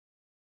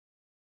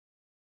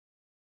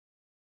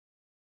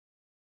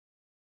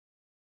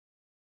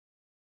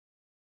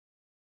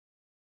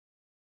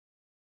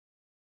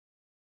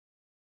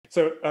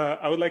So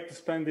I would like to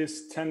spend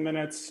this 10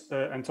 minutes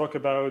and talk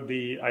about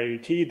the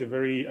IoT, the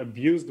very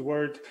abused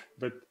word,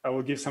 but I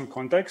will give some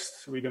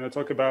context. We're going to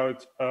talk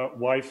about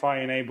Wi-Fi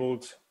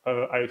enabled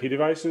IoT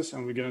devices,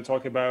 and we're going to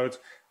talk about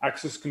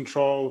access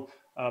control,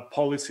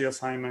 policy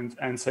assignment,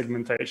 and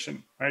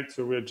segmentation, right?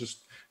 So we're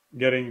just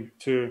getting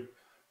to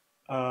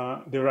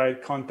the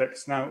right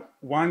context. Now,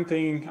 one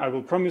thing I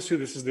will promise you,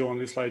 this is the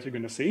only slide you're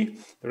going to see.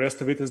 The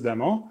rest of it is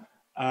demo.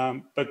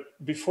 But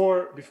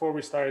before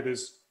we start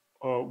this,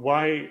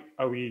 why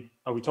are we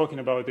talking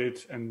about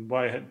it, and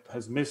why it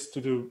has missed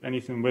to do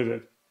anything with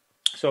it?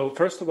 So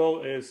first of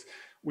all, is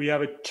we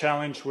have a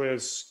challenge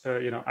with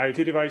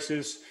IoT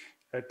devices.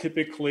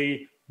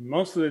 Typically,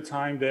 most of the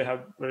time they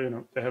have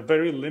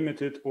very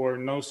limited or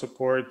no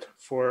support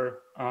for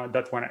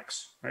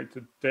 .1x, right?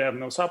 They have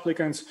no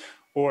supplicants,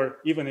 or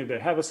even if they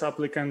have a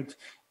supplicant,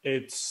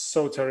 it's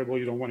so terrible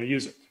you don't want to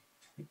use it.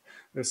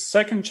 The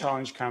second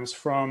challenge comes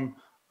from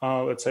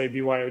let's say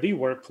Byod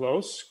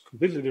Workflows,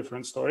 completely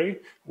different story,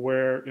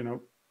 where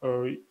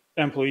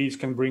employees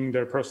can bring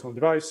their personal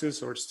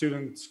devices, or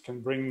students can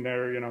bring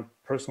their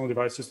personal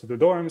devices to the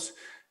dorms,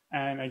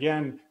 and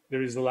again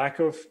there is a lack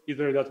of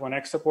either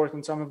 .1x support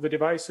on some of the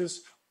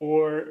devices,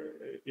 or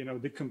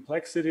the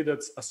complexity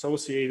that's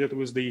associated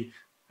with the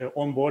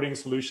onboarding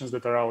solutions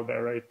that are out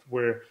there, right?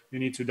 Where you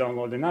need to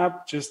download an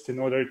app just in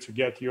order to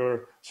get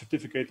your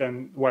certificate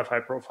and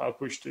Wi-Fi profile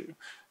pushed to you.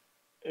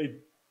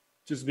 It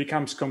just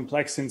becomes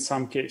complex in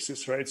some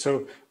cases, right?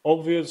 So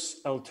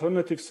obvious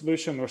alternative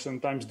solution, or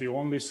sometimes the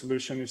only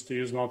solution, is to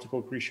use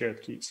multiple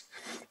pre-shared keys.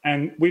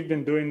 And we've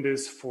been doing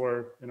this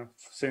for,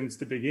 since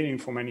the beginning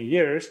for many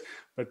years,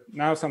 but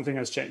now something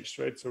has changed,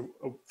 right? So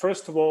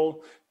first of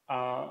all,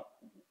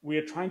 we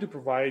are trying to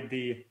provide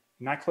the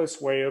necklace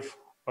way of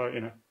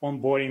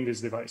onboarding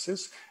these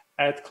devices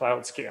at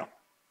cloud scale.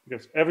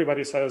 Because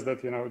everybody says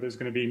that there's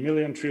going to be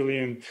million,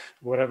 trillion,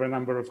 whatever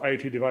number of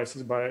IoT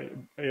devices by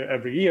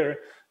every year.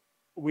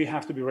 We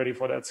have to be ready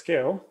for that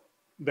scale.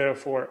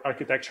 Therefore,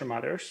 architecture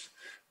matters,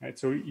 right?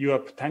 So you are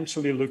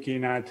potentially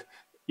looking at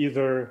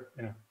either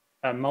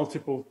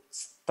multiple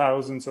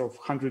thousands of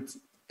hundreds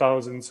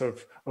thousands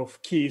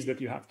of keys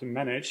that you have to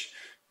manage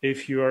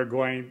if you are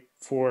going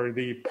for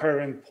the per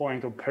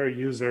endpoint or per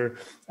user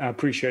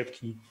pre-shared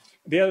key.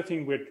 The other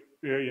thing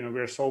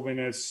we're solving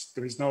is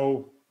there is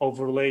no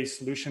overlay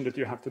solution that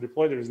you have to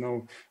deploy. There is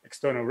no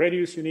external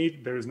radius you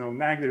need. There is no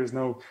NAC. There is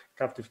no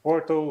captive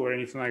portal or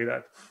anything like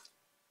that.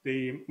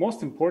 The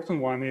most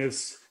important one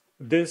is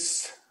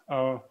this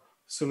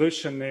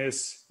solution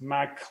is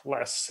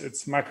MAC-less.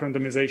 It's MAC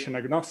randomization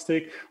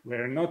agnostic.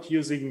 We're not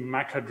using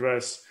MAC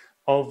address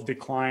of the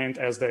client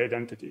as the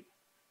identity,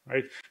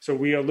 right? So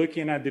we are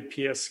looking at the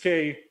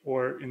PSK,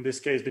 or in this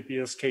case, the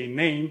PSK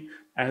name,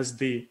 as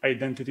the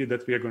identity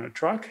that we are going to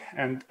track,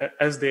 and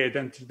as the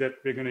identity that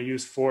we're going to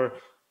use for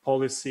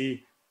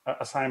policy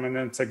assignment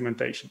and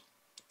segmentation.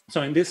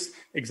 So in this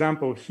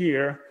example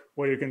here,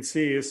 what you can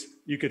see is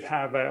you could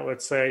have a,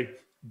 let's say,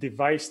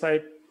 device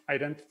type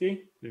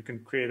identity. You can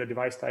create a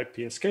device type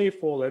PSK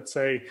for, let's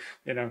say,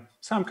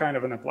 some kind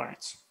of an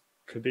appliance.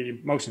 Could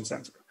be motion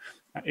sensor.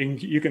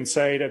 And you can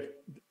say that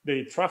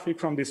the traffic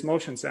from these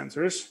motion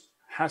sensors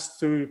has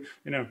to,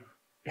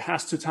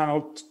 has to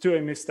tunnel to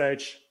a mid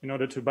stage in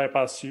order to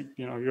bypass,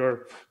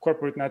 your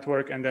corporate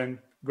network, and then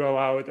go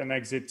out and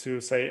exit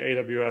to, say,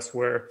 AWS,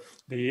 where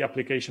the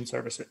application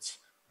service is,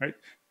 right?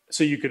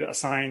 So you could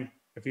assign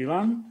a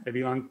VLAN. A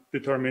VLAN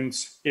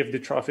determines if the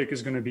traffic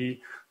is going to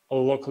be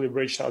locally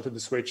bridged out to the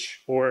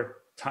switch or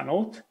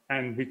tunneled,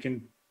 and we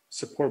can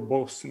support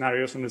both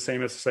scenarios on the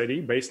same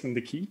SSID based on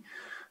the key.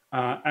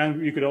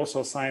 And you could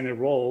also assign a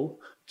role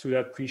to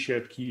that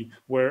pre-shared key,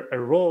 where a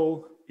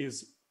role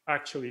is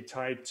actually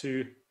tied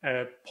to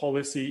a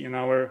policy in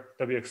our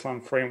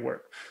WXLAN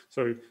framework.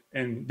 So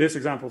in this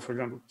example, for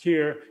example,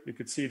 here, you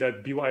could see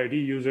that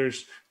BYOD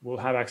users will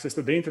have access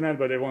to the internet,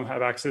 but they won't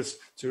have access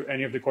to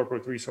any of the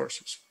corporate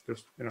resources.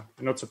 Because, they're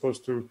not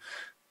supposed to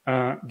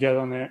get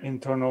on the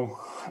internal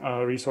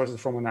resources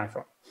from an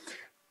iPhone,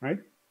 right?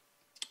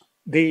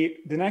 The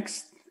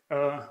next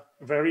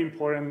very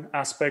important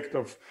aspect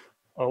of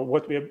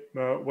what we're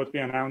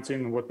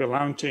announcing, what we're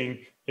launching,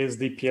 is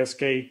the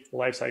Psk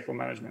Lifecycle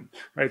Management,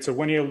 right? So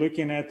when you're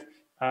looking at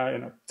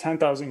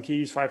 10,000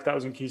 keys,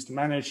 5,000 keys to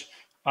manage,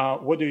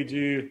 what do you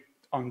do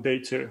on day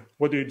 2?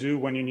 What do you do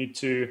when you need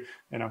to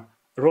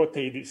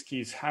rotate these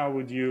keys? How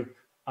would you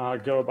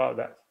go about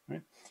that,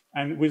 right?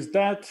 And with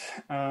that,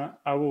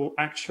 I will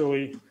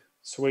actually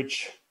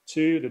switch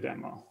to the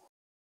demo.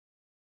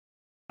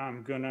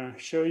 I'm gonna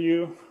show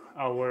you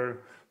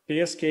our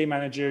Psk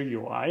Manager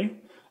Ui.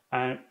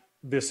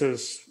 This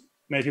is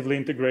natively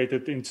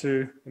integrated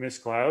into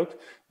Psk Cloud.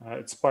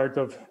 It's part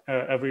of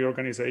every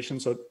organization.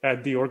 So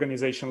at the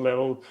organization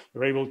level,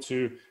 you're able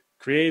to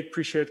create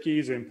pre-shared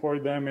keys,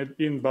 import them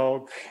in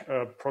bulk,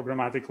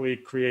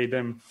 programmatically create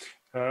them.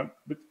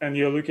 And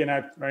you're looking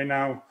at right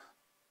now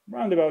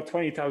around about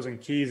 20,000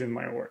 keys in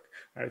my work.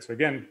 Right? So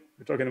again,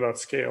 we're talking about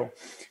scale.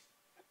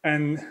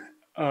 And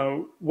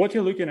what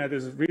you're looking at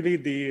is really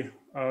the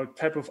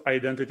type of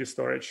identity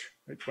storage,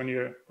 right,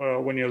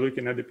 when you're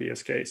looking at the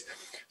PSKs.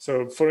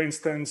 So, for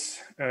instance,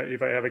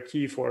 if I have a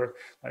key for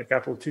like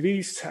Apple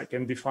TVs, I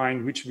can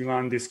define which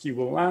VLAN this key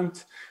will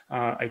land.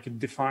 I could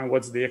define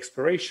what's the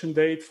expiration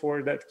date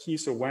for that key,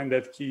 so when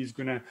that key is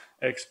going to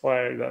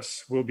expire,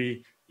 thus will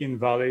be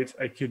invalid.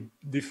 I could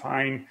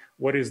define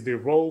what is the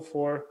role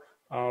for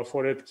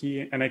that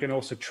key, and I can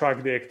also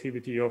track the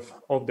activity of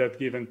that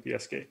given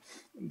PSK.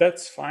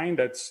 That's fine,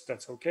 that's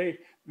okay.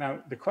 Now,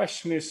 the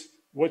question is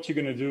what you're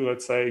gonna do,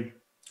 let's say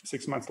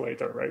 6 months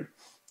later, right?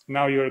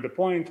 Now you're at the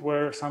point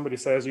where somebody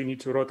says you need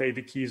to rotate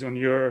the keys on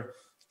your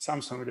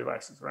Samsung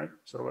devices, right?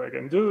 So what I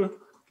can do,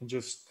 I can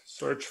just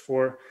search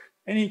for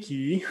any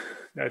key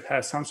that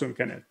has Samsung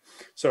in it.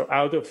 So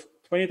out of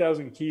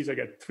 20,000 keys, I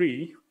get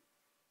 3,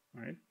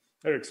 right?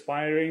 They're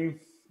expiring,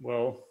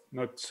 well,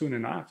 not soon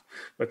enough,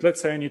 but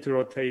let's say I need to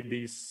rotate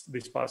these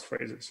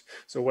passphrases.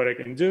 So what I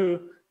can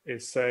do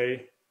is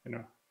say,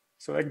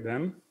 select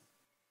them.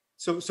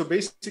 So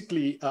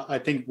basically, I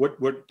think what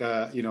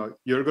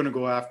you're going to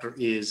go after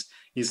is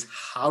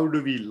how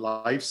do we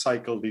life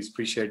cycle these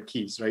pre-shared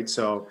keys, right?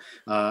 So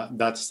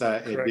that's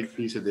a big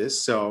piece of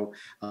this. So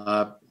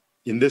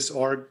in this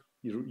org,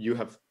 you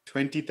have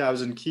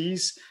 20,000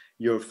 keys.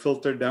 You're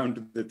filtered down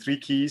to the 3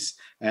 keys,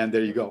 and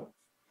there you go.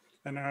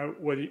 And now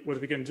what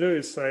we can do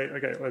is say,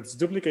 okay, let's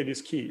duplicate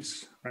these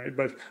keys, right?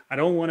 But I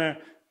don't want to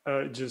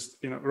just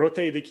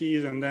rotate the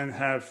keys and then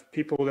have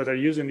people that are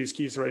using these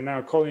keys right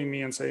now calling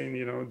me and saying,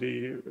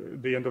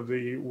 the end of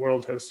the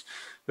world has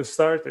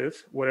started.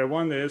 What I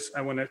want is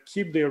I want to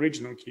keep the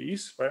original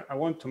keys, but I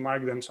want to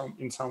mark them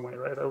in some way,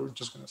 right? I was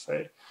just going to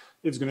say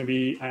it's going to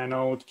be an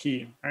old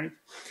key, right?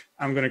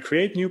 I'm going to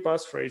create new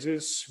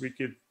passphrases. We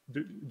could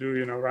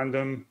do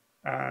random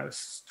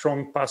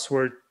strong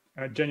password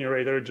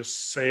generator,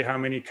 just say how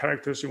many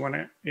characters you want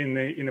in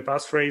the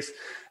passphrase,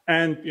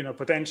 and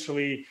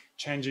potentially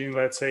changing,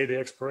 let's say, the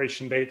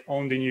expiration date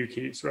on the new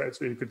keys, right?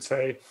 So you could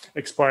say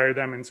expire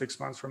them in 6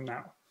 months from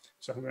now.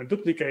 So I'm going to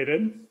duplicate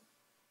it,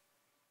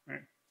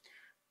 right?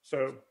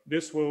 So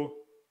this will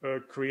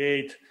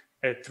create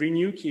 3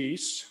 new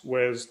keys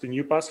with the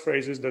new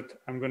passphrases that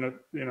I'm going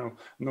to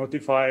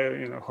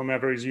notify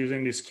whomever is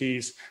using these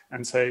keys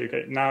and say,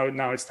 okay,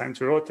 now it's time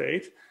to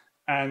rotate,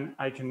 and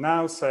I can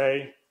now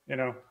say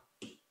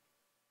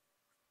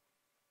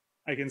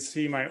I can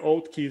see my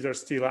old keys are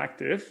still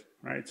active,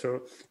 right?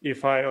 So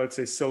if I, let's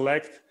say,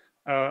 select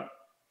a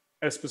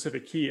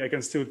specific key, I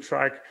can still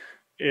track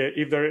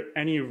if there are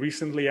any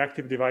recently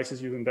active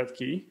devices using that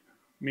key,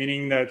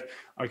 meaning that,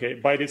 okay,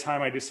 by the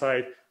time I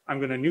decide I'm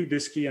going to nuke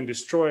this key and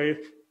destroy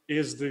it,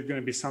 is there going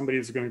to be somebody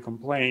that's going to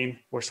complain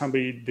or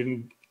somebody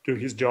didn't do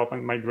his job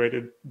and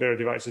migrated their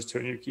devices to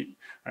a new key,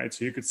 right?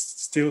 So you could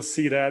still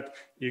see that.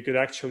 You could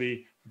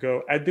actually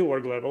go at the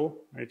org level,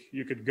 right?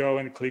 You could go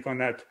and click on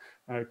that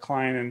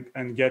client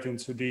and get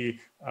into the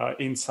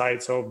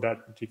insights of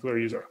that particular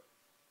user.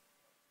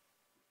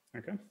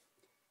 Okay.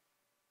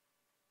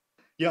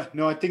 Yeah,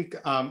 no, I think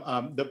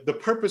the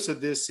purpose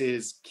of this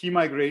is key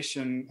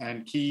migration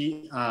and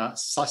key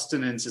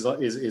sustenance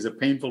is a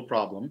painful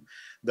problem.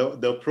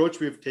 The approach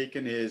we've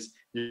taken is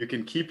you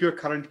can keep your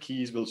current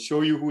keys, we'll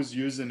show you who's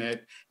using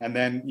it, and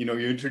then you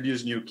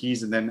introduce new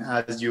keys, and then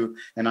as you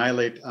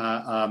annihilate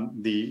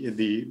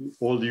the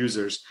old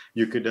users,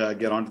 you could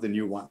get onto the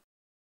new one.